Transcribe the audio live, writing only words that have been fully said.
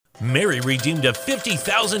Mary redeemed a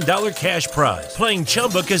 $50,000 cash prize playing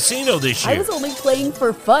Chumba Casino this year. I was only playing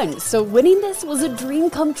for fun, so winning this was a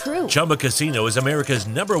dream come true. Chumba Casino is America's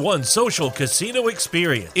 #1 social casino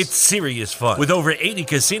experience. It's serious fun. With over 80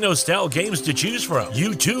 casino-style games to choose from,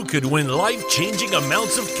 you too could win life-changing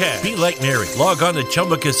amounts of cash. Be like Mary. Log on to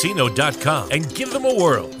ChumbaCasino.com and give them a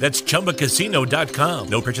whirl. That's ChumbaCasino.com.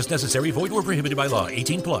 No purchase necessary. Void where prohibited by law.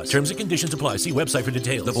 18+. Terms and conditions apply. See website for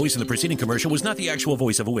details. The voice in the preceding commercial was not the actual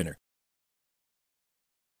voice of a winner.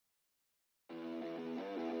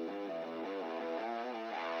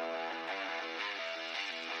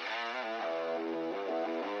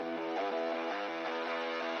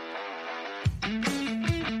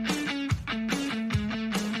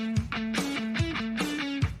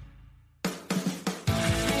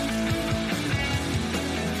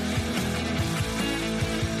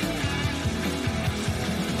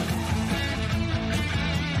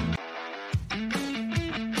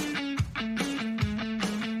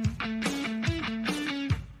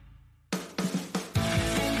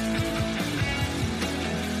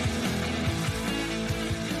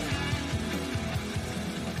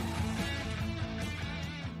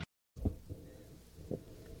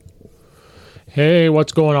 Hey,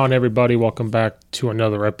 what's going on, everybody? Welcome back to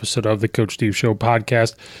another episode of the Coach Steve Show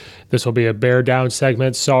podcast. This will be a Bear Down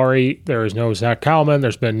segment. Sorry, there is no Zach Kalman.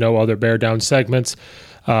 There's been no other Bear Down segments.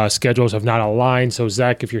 Schedules have not aligned. So,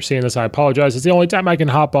 Zach, if you're seeing this, I apologize. It's the only time I can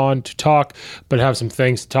hop on to talk, but have some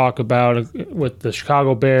things to talk about with the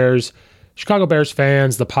Chicago Bears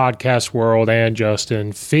fans, the podcast world, and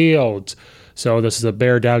Justin Fields. So this is a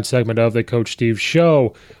Bear Down segment of the Coach Steve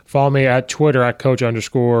Show. Follow me at Twitter at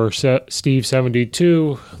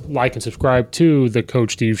Coach_Steve72. Like and subscribe to the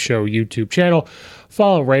Coach Steve Show YouTube channel.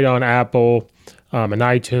 Follow right on Apple and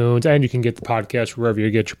iTunes, and you can get the podcast wherever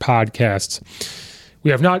you get your podcasts.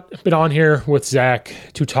 We have not been on here with Zach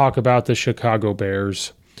to talk about the Chicago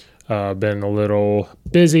Bears. Been a little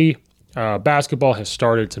busy. Basketball has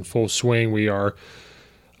started. It's in full swing. We are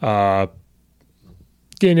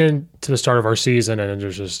getting into the start of our season, and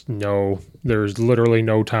there's literally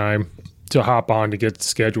no time to hop on to get the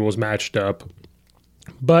schedules matched up.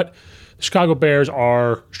 But the Chicago Bears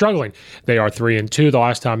are struggling. They are 3-2. The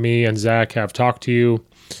last time me and Zach have talked to you,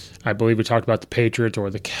 I believe we talked about the Patriots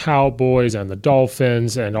or the Cowboys and the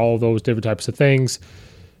Dolphins and all those different types of things.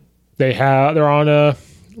 They're on a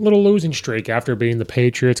little losing streak after beating the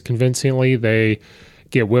Patriots convincingly. They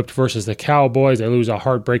get whipped versus the Cowboys. They lose a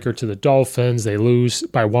heartbreaker to the Dolphins. They lose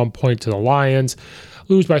by 1 point to the Lions,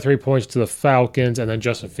 lose by 3 points to the Falcons, and then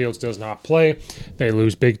Justin Fields does not play. They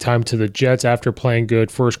lose big time to the Jets after playing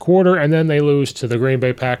good first quarter, and then they lose to the Green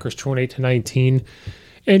Bay Packers 28-19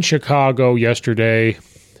 in Chicago yesterday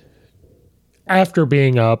after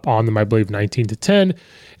being up on them, I believe, 19-10,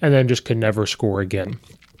 and then just could never score again.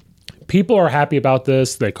 People are happy about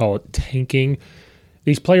this. They call it tanking.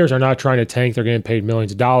 These players are not trying to tank. They're getting paid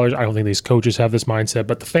millions of dollars. I don't think these coaches have this mindset,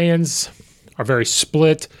 but the fans are very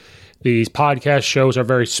split. These podcast shows are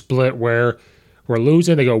very split where we're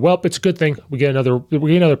losing. They go, well, it's a good thing. We get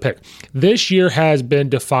another pick. This year has been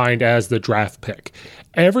defined as the draft pick.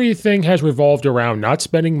 Everything has revolved around not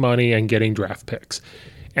spending money and getting draft picks.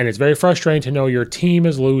 And it's very frustrating to know your team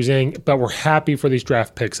is losing, but we're happy for these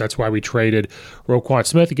draft picks. That's why we traded Roquan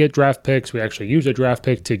Smith to get draft picks. We actually used a draft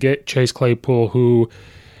pick to get Chase Claypool, who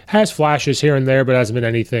has flashes here and there, but hasn't been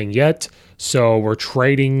anything yet. So we're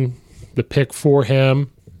trading the pick for him.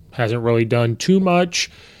 Hasn't really done too much.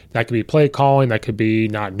 That could be play calling. That could be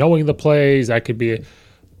not knowing the plays. That could be a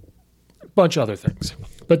bunch of other things.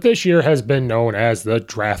 But this year has been known as the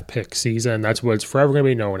draft pick season. That's what it's forever going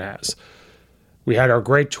to be known as. We had our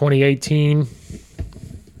great 2018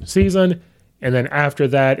 season, and then after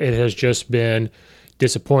that, it has just been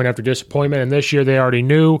disappointment after disappointment. And this year, they already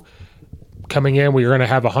knew coming in, we were going to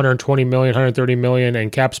have $120 million, $130 million in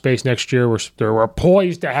cap space next year. We're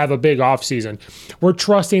poised to have a big offseason. We're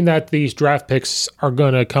trusting that these draft picks are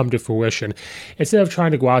going to come to fruition. Instead of trying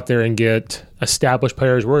to go out there and get established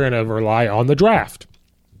players, we're going to rely on the draft.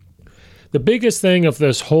 The biggest thing of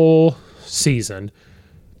this whole season,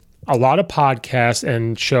 a lot of podcasts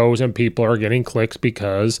and shows and people are getting clicks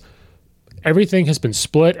because everything has been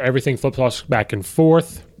split. Everything flips back and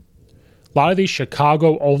forth. A lot of these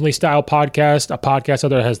Chicago-only style podcasts, a podcast out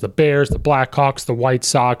there has the Bears, the Blackhawks, the White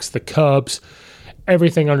Sox, the Cubs,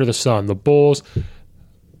 everything under the sun, the Bulls.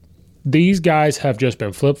 These guys have just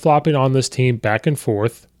been flip-flopping on this team back and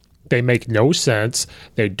forth. They make no sense.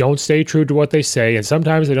 They don't stay true to what they say, and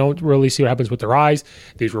sometimes they don't really see what happens with their eyes.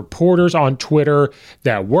 These reporters on Twitter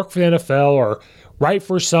that work for the NFL or write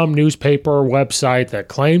for some newspaper or website that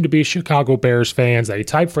claim to be Chicago Bears fans, they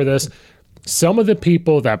type for this. Some of the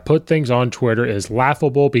people that put things on Twitter is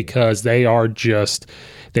laughable because they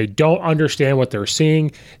don't understand what they're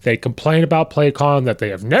seeing. They complain about play calling that they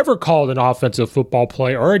have never called an offensive football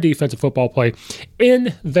play or a defensive football play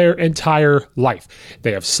in their entire life.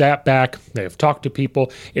 They have sat back. They have talked to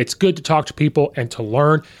people. It's good to talk to people and to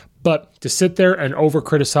learn, but to sit there and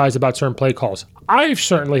over-criticize about certain play calls, I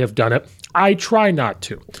certainly have done it. I try not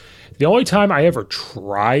to. The only time I ever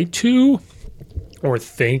try to or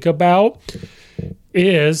think about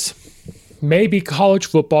is maybe college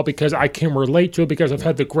football, because I can relate to it because I've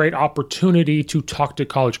had the great opportunity to talk to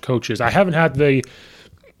college coaches. I haven't had the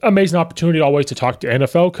amazing opportunity always to talk to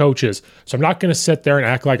NFL coaches, so I'm not going to sit there and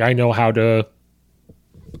act like I know how to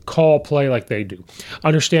call play like they do,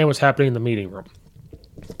 understand what's happening in the meeting room.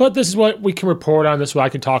 But this is what we can report on. This is what I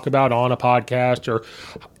can talk about on a podcast or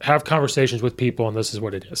have conversations with people, and this is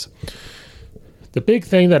what it is. The big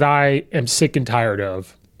thing that I am sick and tired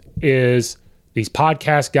of is these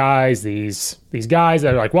podcast guys, these guys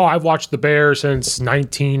that are like, well, I've watched the Bears since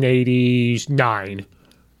 1989.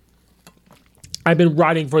 I've been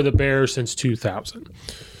writing for the Bears since 2000.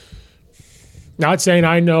 Not saying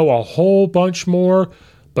I know a whole bunch more,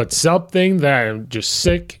 but something that I'm just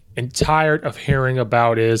sick and tired of hearing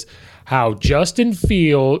about is how Justin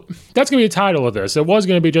Fields, that's going to be the title of this. It was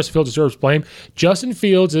going to be Justin Fields deserves blame. Justin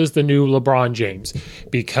Fields is the new LeBron James,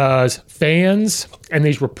 because fans and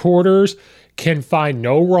these reporters can find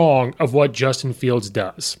no wrong of what Justin Fields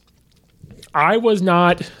does. I was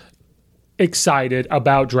not excited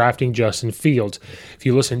about drafting Justin Fields. If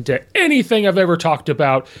you listen to anything I've ever talked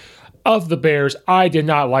about of the Bears, I did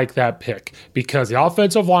not like that pick because the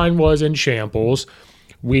offensive line was in shambles.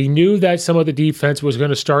 We knew that some of the defense was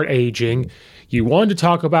going to start aging. You wanted to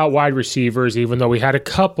talk about wide receivers, even though we had a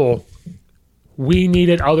couple. We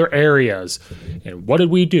needed other areas. And what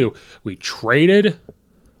did we do? We traded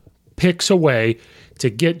picks away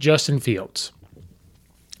to get Justin Fields.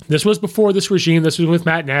 This was before this regime. This was with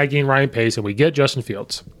Matt Nagy and Ryan Pace, and we get Justin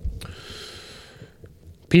Fields.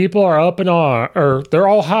 People are up and on, or they're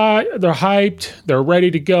all high, they're hyped, they're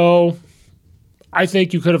ready to go. I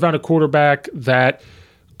think you could have found a quarterback that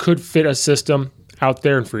could fit a system out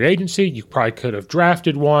there in free agency. You probably could have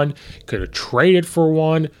drafted one, could have traded for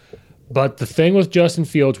one. But the thing with Justin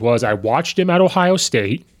Fields was I watched him at Ohio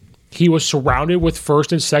State. He was surrounded with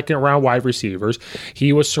first and second round wide receivers.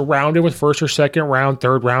 He was surrounded with first or second round,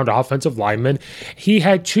 third round offensive linemen. He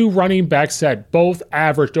had two running backs that both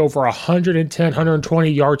averaged over 110, 120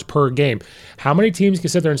 yards per game. How many teams can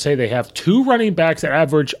sit there and say they have two running backs that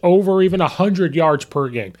average over even 100 yards per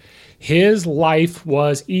game? His life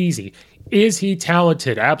was easy. Is he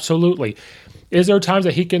talented? Absolutely. Is there times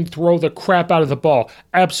that he can throw the crap out of the ball?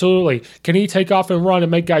 Absolutely. Can he take off and run and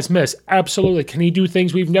make guys miss? Absolutely. Can he do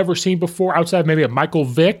things we've never seen before outside maybe of Michael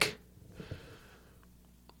Vick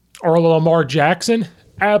or Lamar Jackson?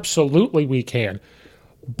 Absolutely we can.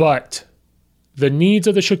 But the needs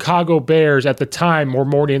of the Chicago Bears at the time were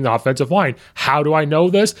more in the offensive line. How do I know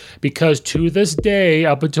this? Because to this day,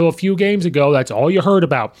 up until a few games ago, that's all you heard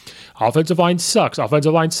about. Offensive line sucks.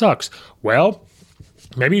 Offensive line sucks. Well,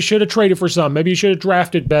 maybe you should have traded for some. Maybe you should have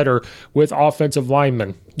drafted better with offensive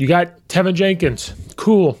linemen. You got Tevin Jenkins.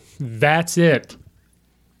 Cool. That's it.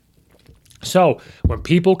 So when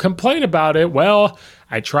people complain about it, well,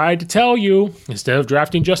 I tried to tell you, instead of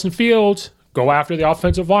drafting Justin Fields, go after the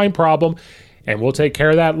offensive line problem, and we'll take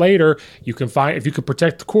care of that later. You can find, if you can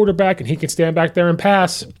protect the quarterback and he can stand back there and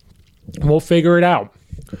pass, we'll figure it out.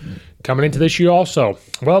 Coming into this year also,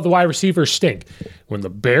 well, the wide receivers stink. When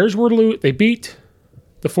the Bears were they beat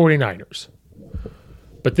the 49ers.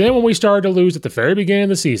 But then when we started to lose at the very beginning of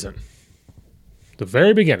the season, the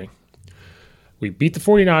very beginning, we beat the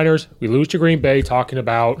 49ers, we lose to Green Bay talking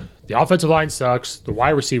about the offensive line sucks, the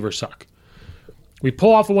wide receivers suck. We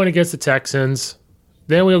pull off a win against the Texans,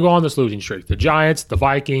 then we'll go on this losing streak. The Giants, the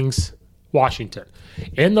Vikings, Washington.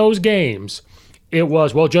 In those games, it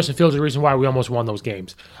was, well, Justin Fields is the reason why we almost won those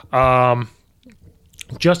games.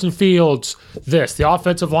 Justin Fields, this, the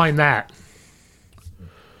offensive line, that.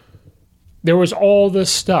 There was all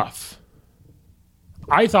this stuff.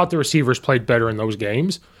 I thought the receivers played better in those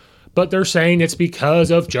games, but they're saying it's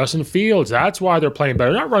because of Justin Fields. That's why they're playing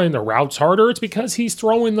better. They're not running the routes harder. It's because he's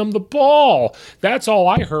throwing them the ball. That's all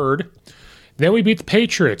I heard. Then we beat the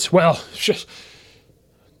Patriots. Well, just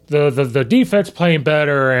the defense playing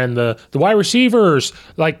better and the wide receivers.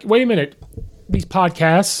 Like, wait a minute. These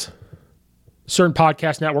podcasts certain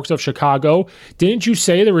podcast networks of Chicago. Didn't you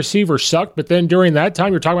say the receivers sucked? But then during that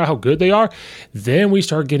time, you're talking about how good they are. Then we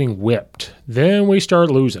start getting whipped. Then we start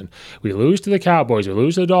losing. We lose to the Cowboys. We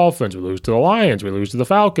lose to the Dolphins. We lose to the Lions. We lose to the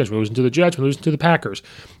Falcons. We lose to the Jets. We lose to the Packers.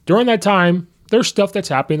 During that time, there's stuff that's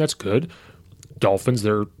happening that's good. Dolphins,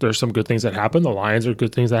 there's some good things that happen. The Lions are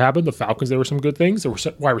good things that happen. The Falcons, there were some good things.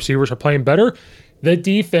 The wide receivers are playing better. The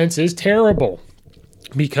defense is terrible.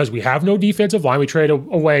 Because we have no defensive line. We traded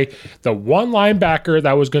away the one linebacker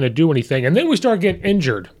that was going to do anything. And then we start getting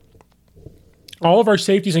injured. All of our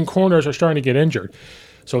safeties and corners are starting to get injured.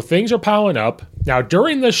 So things are piling up. Now,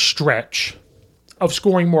 during this stretch of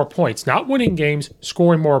scoring more points, not winning games,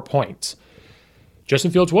 scoring more points,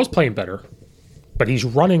 Justin Fields was playing better, but he's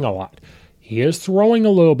running a lot. He is throwing a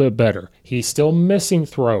little bit better. He's still missing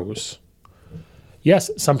throws.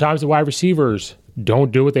 Yes, sometimes the wide receivers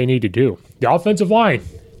don't do what they need to do. The offensive line,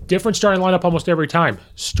 different starting lineup almost every time,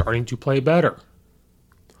 starting to play better.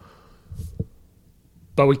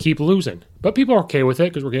 But we keep losing. But people are okay with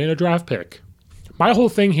it because we're getting a draft pick. My whole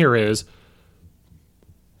thing here is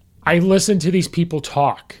I listen to these people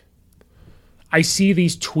talk. I see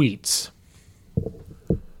these tweets.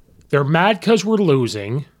 They're mad because we're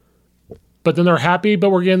losing. But then they're happy, but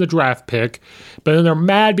we're getting the draft pick. But then they're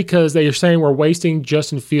mad because they are saying we're wasting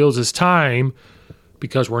Justin Fields' time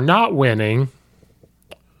because we're not winning.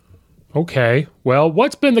 Okay, well,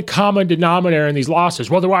 what's been the common denominator in these losses?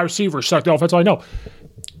 Well, the wide receivers suck, the offensive line. No.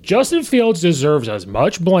 Justin Fields deserves as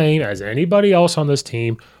much blame as anybody else on this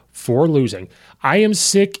team for losing. I am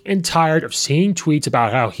sick and tired of seeing tweets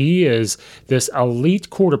about how he is this elite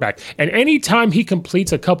quarterback. And anytime he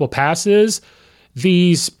completes a couple passes,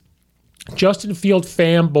 these Justin Field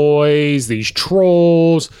fanboys, these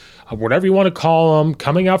trolls, whatever you want to call them,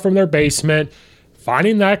 coming out from their basement,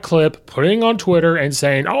 finding that clip, putting it on Twitter and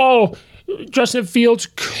saying, oh, Justin Fields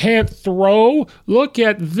can't throw. Look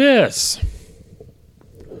at this.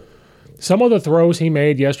 Some of the throws he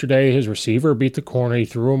made yesterday, his receiver beat the corner. He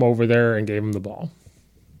threw him over there and gave him the ball.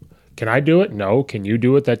 Can I do it? No. Can you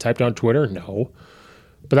do it? That typed on Twitter? No.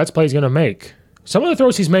 But that's play he's going to make. Some of the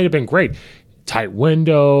throws he's made have been great. Tight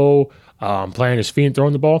window, playing his feet and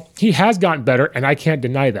throwing the ball. He has gotten better, and I can't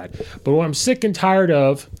deny that. But what I'm sick and tired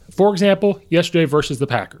of, for example, yesterday versus the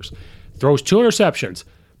Packers, throws 2 interceptions.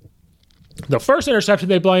 The first interception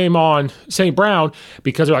they blame on St. Brown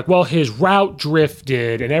because they're like, well, his route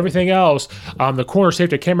drifted and everything else. The corner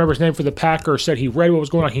safety, I can't remember his name for the Packers, said he read what was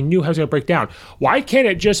going on. He knew how he was going to break down. Why can't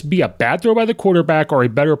it just be a bad throw by the quarterback or a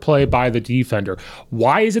better play by the defender?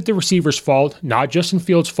 Why is it the receiver's fault, not Justin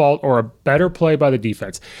Fields' fault, or a better play by the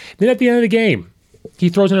defense? Then at the end of the game, he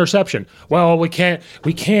throws an interception. Well, we can't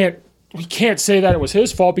say that it was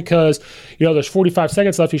his fault because, there's 45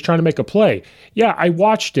 seconds left. He's trying to make a play. Yeah, I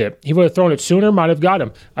watched it. He would have thrown it sooner, might have got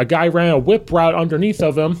him. A guy ran a whip route underneath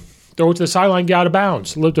of him, throw it to the sideline, get out of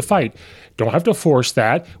bounds, live to fight. Don't have to force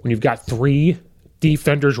that when you've got 3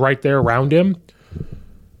 defenders right there around him.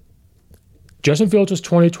 Justin Fields is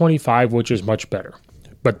 2025, which is much better.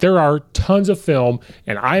 But there are tons of film,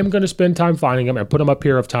 and I am going to spend time finding them and put them up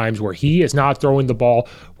here of times where he is not throwing the ball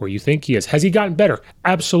where you think he is. Has he gotten better?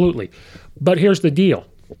 Absolutely. But here's the deal.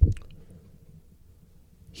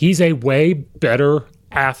 He's a way better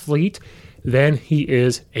athlete than he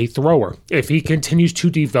is a thrower. If he continues to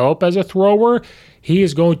develop as a thrower, he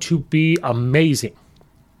is going to be amazing.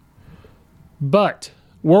 But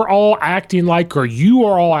we're all acting like, or you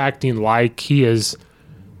are all acting like he is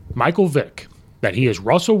Michael Vick, that he is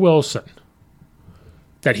Russell Wilson,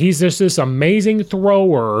 that he's just this amazing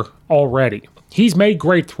thrower already. He's made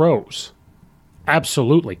great throws.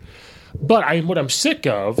 Absolutely. But what I'm sick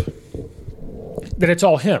of, that it's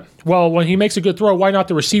all him. Well, when he makes a good throw, why not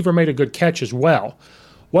the receiver made a good catch as well?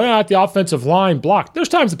 Why not the offensive line blocked? There's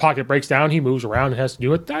times the pocket breaks down, he moves around and has to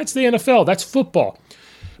do it. That's the NFL. That's football.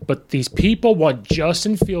 But these people want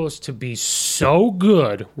Justin Fields to be so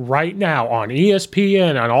good right now on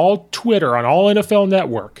ESPN, on all Twitter, on all NFL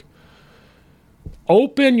Network.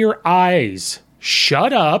 Open your eyes.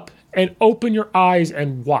 Shut up and open your eyes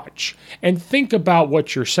and watch. And think about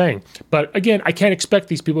what you're saying. But again, I can't expect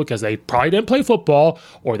these people because they probably didn't play football,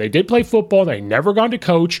 or they did play football and they never gone to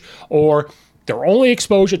coach, or their only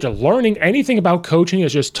exposure to learning anything about coaching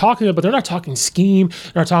is just talking, but they're not talking scheme.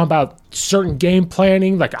 They're not talking about certain game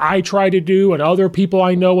planning like I try to do and other people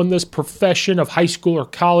I know in this profession of high school or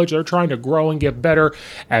college that are trying to grow and get better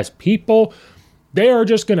as people. They are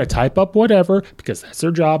just going to type up whatever because that's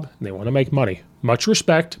their job and they want to make money. Much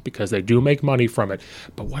respect because they do make money from it.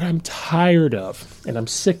 But what I'm tired of and I'm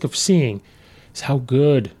sick of seeing is how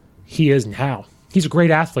good he is now. He's a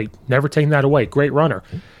great athlete. Never taking that away. Great runner.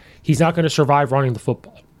 He's not going to survive running the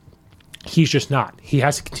football. He's just not. He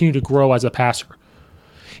has to continue to grow as a passer.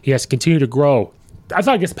 He has to continue to grow. I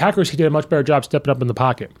thought against Packers, he did a much better job stepping up in the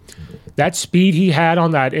pocket. That speed he had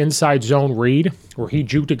on that inside zone read, where he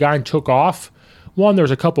juked a guy and took off, one,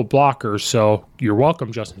 there's a couple blockers, so you're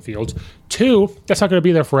welcome, Justin Fields. Two, that's not going to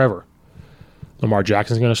be there forever. Lamar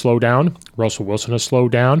Jackson's going to slow down. Russell Wilson has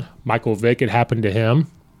slowed down. Michael Vick, it happened to him.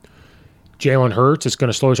 Jalen Hurts, it's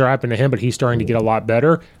going to slow happen to him, but he's starting to get a lot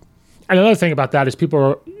better. And another thing about that is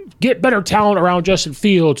people get better talent around Justin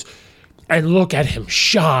Fields and look at him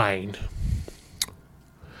shine.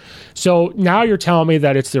 So now you're telling me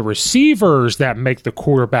that it's the receivers that make the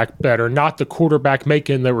quarterback better, not the quarterback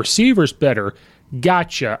making the receivers better.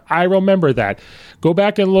 Gotcha. I remember that. Go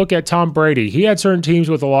back and look at Tom Brady. He had certain teams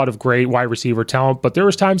with a lot of great wide receiver talent, but there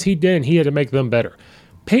was times he didn't. He had to make them better.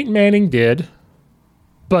 Peyton Manning did,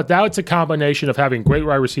 but that's a combination of having great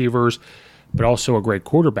wide receivers, but also a great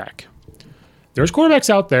quarterback. There's quarterbacks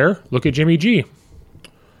out there. Look at Jimmy G.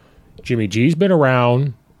 Jimmy G's been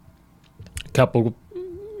around a couple,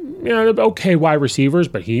 okay wide receivers,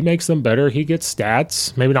 but he makes them better. He gets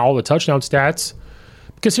stats, maybe not all the touchdown stats.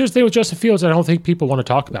 Because here's the thing with Justin Fields, I don't think people want to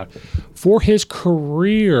talk about. For his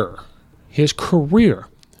career, he has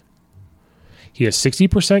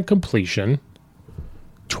 60% completion,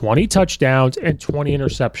 20 touchdowns, and 20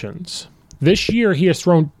 interceptions. This year, he has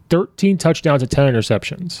thrown 13 touchdowns and 10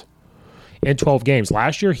 interceptions in 12 games.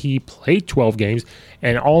 Last year, he played 12 games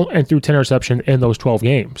and threw 10 interceptions in those 12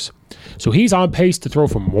 games. So he's on pace to throw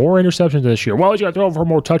for more interceptions this year. Well, he's going to throw for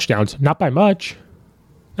more touchdowns. Not by much.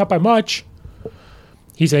 Not by much.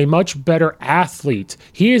 He's a much better athlete.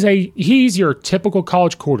 He's your typical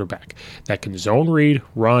college quarterback that can zone read,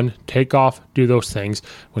 run, take off, do those things.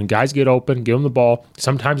 When guys get open, give him the ball.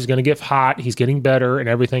 Sometimes he's going to get hot. He's getting better and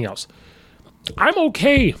everything else. I'm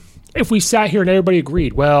okay if we sat here and everybody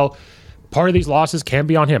agreed, well, part of these losses can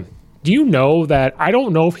be on him. Do you know that I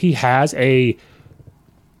don't know if he has a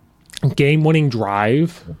game-winning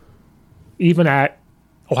drive even at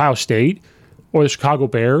Ohio State or the Chicago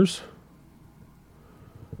Bears?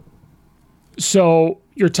 So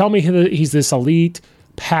you're telling me he's this elite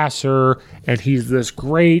passer and he's this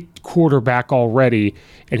great quarterback already,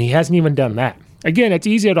 and he hasn't even done that. Again, it's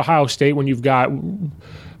easy at Ohio State when you've got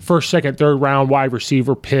first, second, third round wide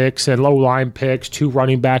receiver picks and low line picks, 2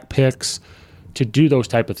 running back picks to do those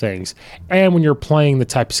type of things. And when you're playing the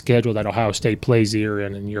type of schedule that Ohio State plays year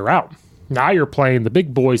in and year out. Now you're playing the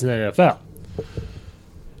big boys in the NFL.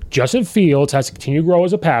 Justin Fields has to continue to grow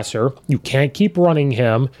as a passer. You can't keep running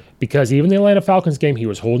him because even the Atlanta Falcons game, he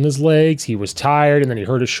was holding his legs, he was tired, and then he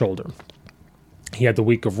hurt his shoulder. He had the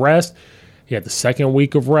week of rest. He had the second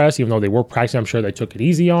week of rest, even though they were practicing. I'm sure they took it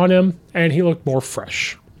easy on him, and he looked more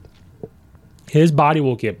fresh. His body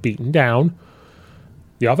will get beaten down.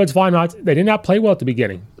 The offensive line, they did not play well at the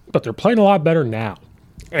beginning, but they're playing a lot better now.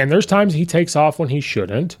 And there's times he takes off when he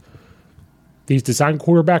shouldn't. These design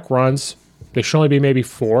quarterback runs, they should only be maybe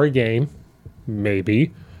 4 a game,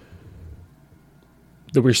 maybe.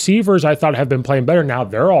 The receivers, I thought, have been playing better. Now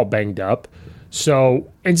they're all banged up.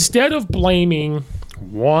 So instead of blaming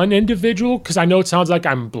one individual, because I know it sounds like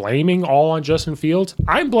I'm blaming all on Justin Fields,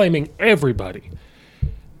 I'm blaming everybody.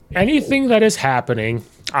 Anything that is happening,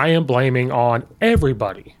 I am blaming on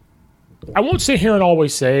everybody. I won't sit here and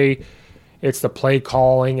always say it's the play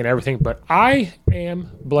calling and everything, but I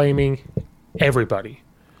am blaming everybody.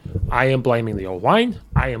 I am blaming the O-line.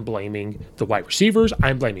 I am blaming the wide receivers. I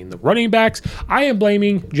am blaming the running backs. I am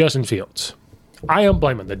blaming Justin Fields. I am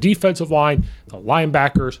blaming the defensive line, the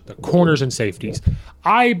linebackers, the corners, and safeties.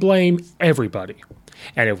 I blame everybody.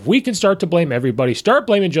 And if we can start to blame everybody, start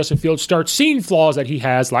blaming Justin Fields, start seeing flaws that he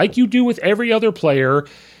has like you do with every other player,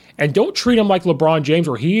 and don't treat him like LeBron James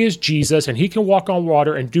where he is Jesus and he can walk on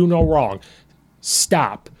water and do no wrong.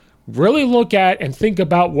 Stop. Really look at and think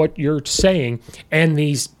about what you're saying. And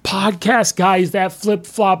these podcast guys that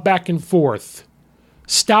flip-flop back and forth,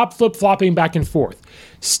 stop flip-flopping back and forth.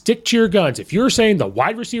 Stick to your guns. If you're saying the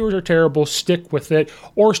wide receivers are terrible, stick with it,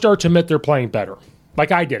 or start to admit they're playing better.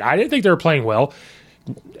 Like I did. I didn't think they were playing well,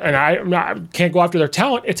 and I can't go after their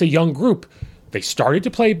talent. It's a young group. They started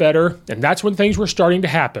to play better, and that's when things were starting to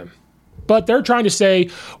happen. But they're trying to say,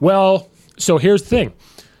 well, so here's the thing.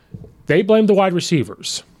 They blamed the wide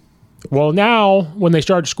receivers. Well, now, when they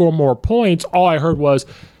started to score more points, all I heard was,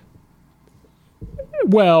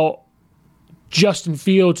 well, Justin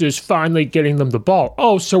Fields is finally getting them the ball.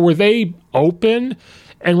 Oh, so were they open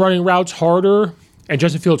and running routes harder and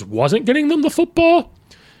Justin Fields wasn't getting them the football?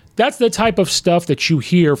 That's the type of stuff that you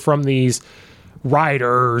hear from these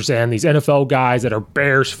writers and these NFL guys that are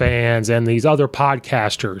Bears fans and these other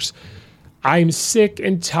podcasters. I'm sick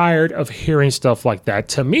and tired of hearing stuff like that.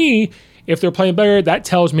 To me, if they're playing better, that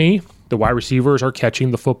tells me the wide receivers are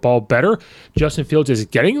catching the football better. Justin Fields is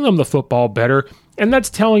getting them the football better. And that's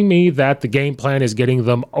telling me that the game plan is getting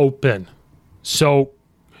them open. So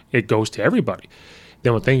it goes to everybody.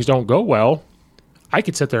 Then when things don't go well, I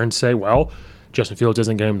could sit there and say, well, Justin Fields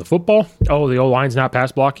isn't getting them the football. Oh, the O-line's not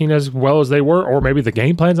pass blocking as well as they were. Or maybe the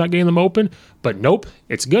game plan's not getting them open. But nope,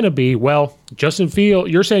 it's going to be, well, Justin Fields,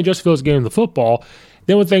 you're saying Justin Fields is getting them the football.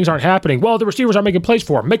 Then when things aren't happening, well, the receivers aren't making plays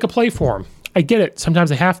for him. Make a play for him. I get it. Sometimes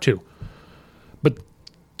they have to. But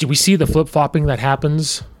do we see the flip-flopping that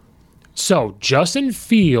happens? So Justin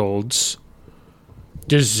Fields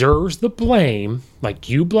deserves the blame, like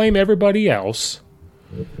you blame everybody else.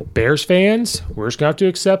 Bears fans, we're just going to have to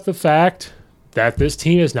accept the fact that this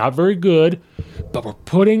team is not very good, but we're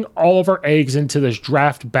putting all of our eggs into this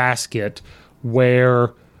draft basket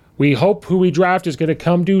where we hope who we draft is going to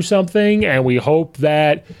come do something, and we hope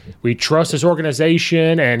that we trust this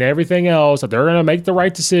organization and everything else, that they're going to make the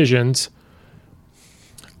right decisions.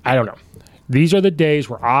 I don't know. These are the days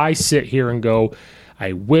where I sit here and go,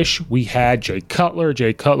 I wish we had Jay Cutler.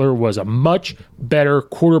 Jay Cutler was a much better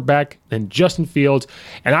quarterback than Justin Fields.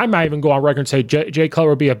 And I might even go on record and say Jay Cutler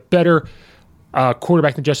would be a better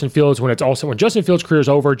quarterback than Justin Fields when Justin Fields' career is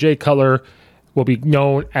over. Jay Cutler will be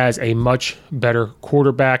known as a much better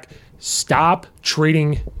quarterback. Stop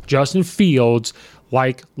treating Justin Fields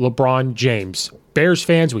like LeBron James. Bears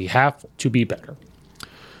fans, we have to be better.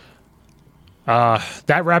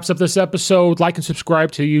 That wraps up this episode. Like and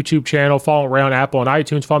subscribe to the YouTube channel. Follow around Apple and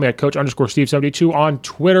iTunes. Follow me at Coach_Steve72 on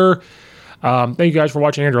Twitter. Thank you guys for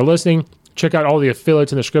watching and or listening. Check out all the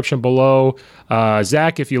affiliates in the description below.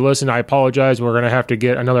 Zach, if you listen, I apologize. We're going to have to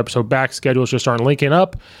get another episode back. Schedules just aren't linking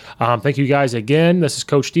up. Thank you guys again. This is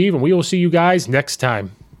Coach Steve, and we will see you guys next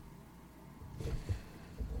time.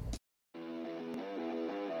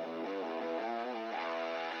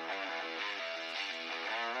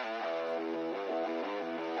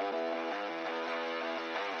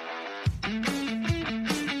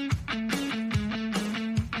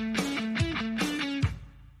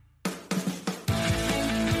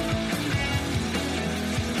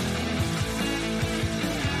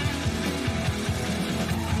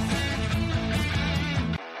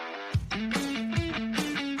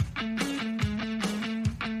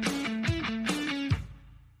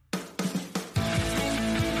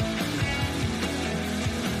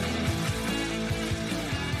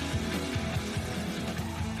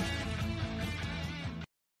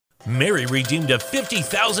 Mary redeemed a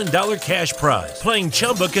 $50,000 cash prize playing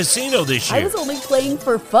Chumba Casino this year. I was only playing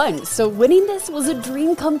for fun, so winning this was a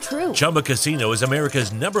dream come true. Chumba Casino is America's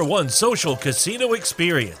 #1 social casino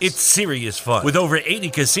experience. It's serious fun. With over 80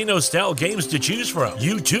 casino-style games to choose from,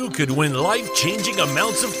 you too could win life-changing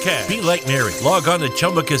amounts of cash. Be like Mary. Log on to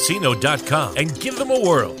ChumbaCasino.com and give them a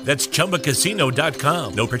whirl. That's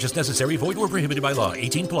ChumbaCasino.com. No purchase necessary. Void where prohibited by law.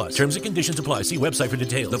 18+. Terms and conditions apply. See website for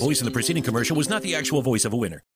details. The voice in the preceding commercial was not the actual voice of a winner.